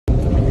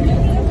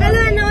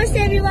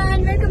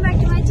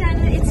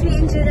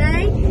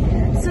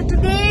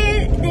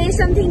there's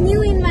something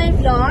new in my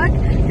vlog.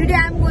 Today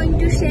I'm going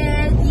to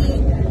share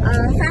the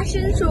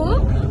fashion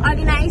show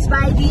organized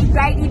by the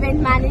Pride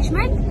Event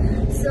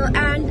Management. So,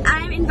 and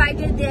I'm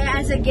invited there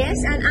as a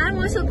guest, and I'm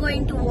also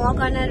going to walk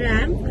on a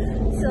ramp.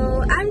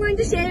 So I'm going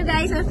to share you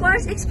guys my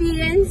first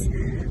experience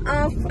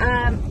of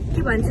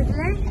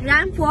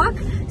ramp walk.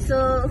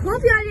 So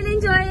hope you all will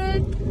enjoy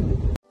it.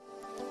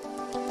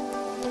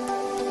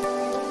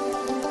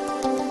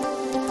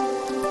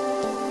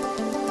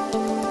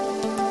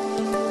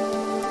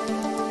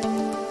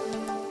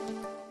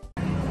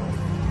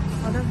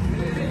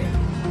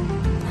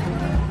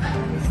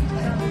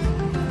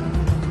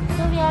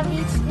 So we have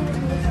reached the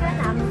destination.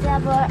 हामी चाहिँ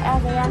अब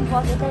as a ramp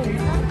walk यतै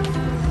हिँड्छौँ.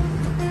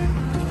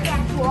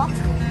 Ramp walk.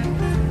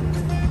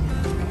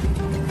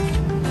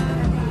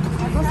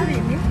 कसरी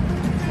हिँड्ने?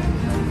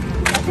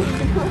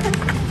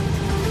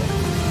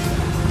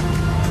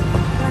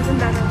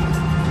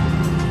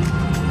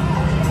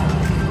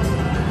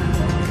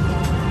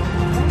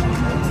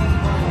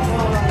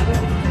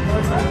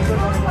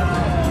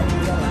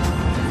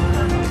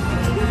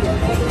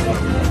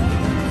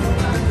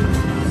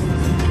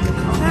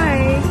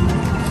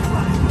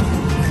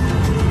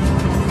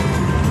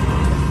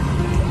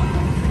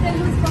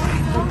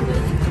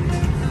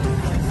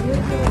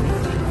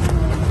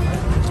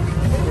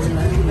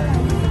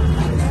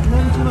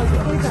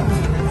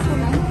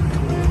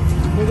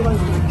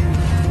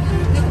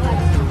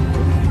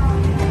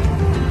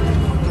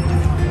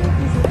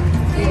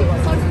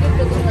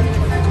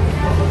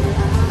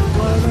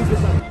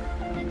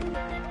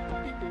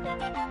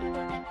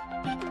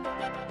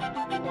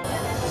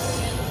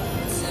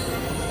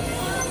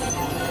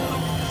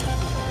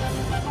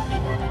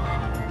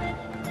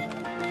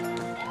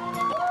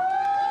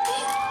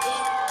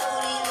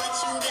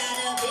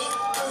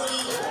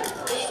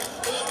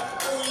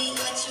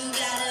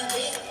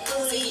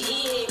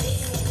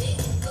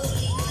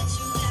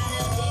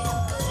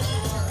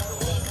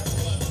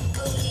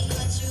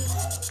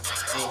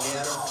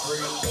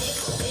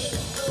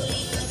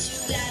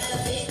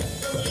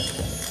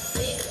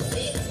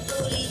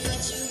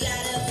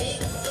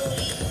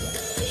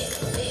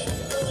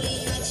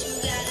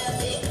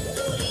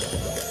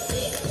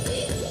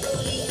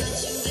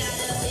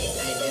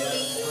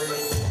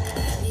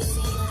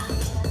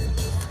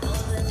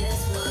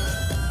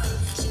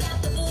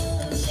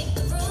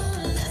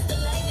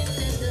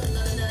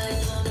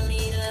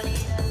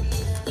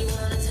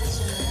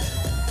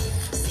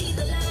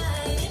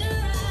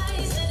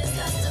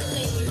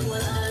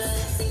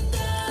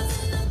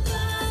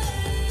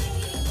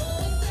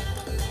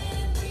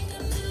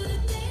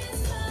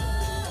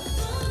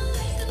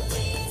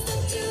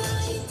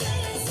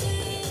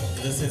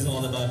 This is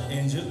all about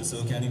Angel,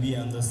 so can you be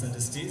on the center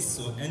stage?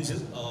 So Angel,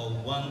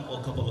 one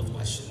or couple of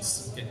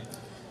questions. Okay.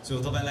 So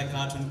तपाईलाई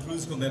cartoon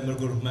क्रुजको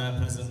मेम्बरको रूपमा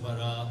present भएर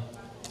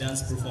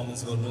डान्स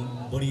पर्फर्मेन्स गर्नु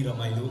बढी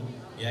रमाइलो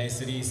या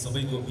यसरी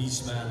सबैको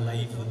बीचमा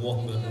लाइभ वक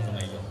गर्नु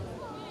रमाइलो?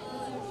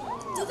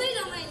 दुवै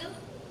रमाइलो.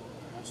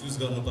 चुज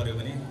गर्नु पर्यो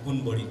भने कुन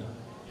बढी?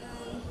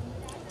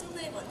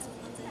 दुवै भन्छु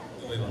म चाहिँ.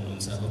 दुवै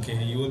भन्नुहुन्छ. Okay,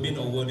 you have been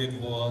awarded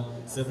for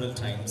several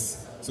times.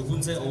 So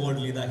कुन चाहिँ अवार्ड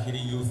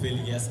लिँदाखेरि you feel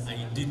yes I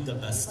did the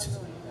best?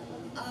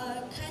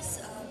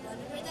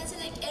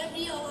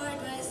 Every award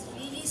was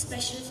really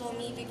special for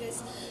me because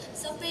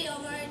सबै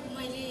award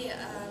मैले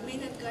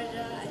मेहनत गरेर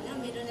हैन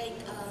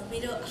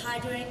मेरो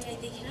हार्ड वर्कलाई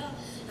देखेर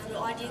हाम्रो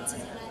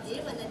ऑडियन्सहरुमा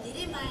धेरैभन्दा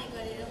धेरै माया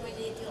गरेर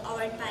मैले त्यो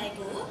अवार्ड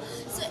पाएको हो.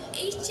 So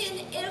each and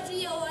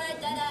every award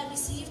that I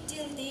received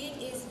till date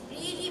is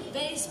really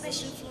very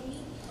special for me.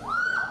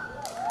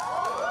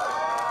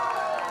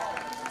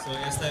 So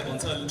यसलाई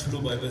भन्छ अलि ठुलो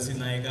भएपछि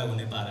नायिका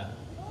हुने पारा.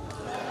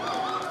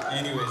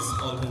 Anyways,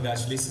 all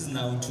congratulations.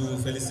 Now to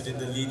felicitate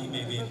the lady,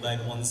 may we invite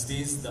on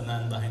stage the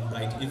man behind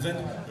Pride Event,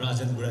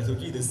 Rajan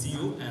Burathoki, the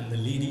CEO, and the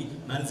lady,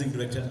 Managing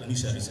Director,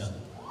 Anisha Richard.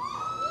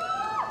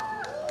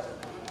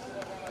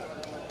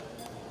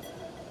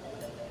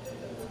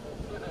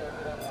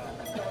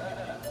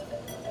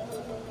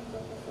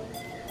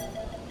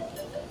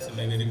 So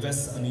may we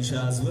request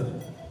Anisha as well.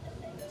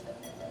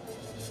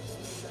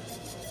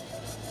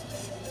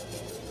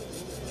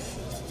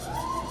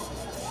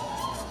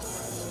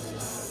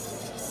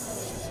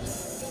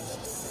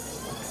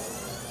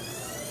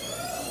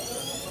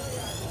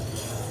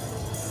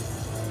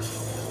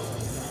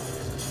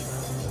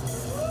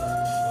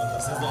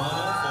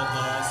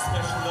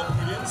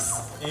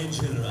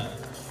 Angel Rai.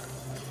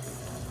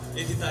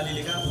 यति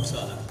तालीले कहाँ पुग्छ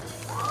होला?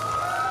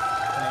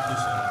 Thank you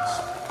so much.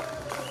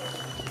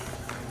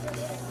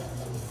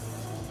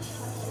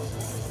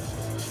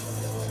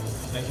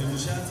 Thank you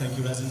Nisha, thank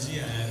you Rajanji,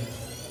 and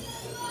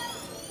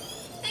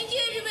thank you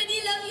everybody,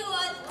 love you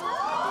all.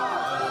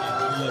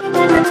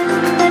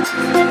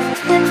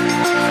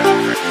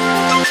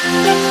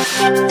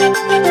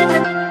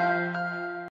 love you.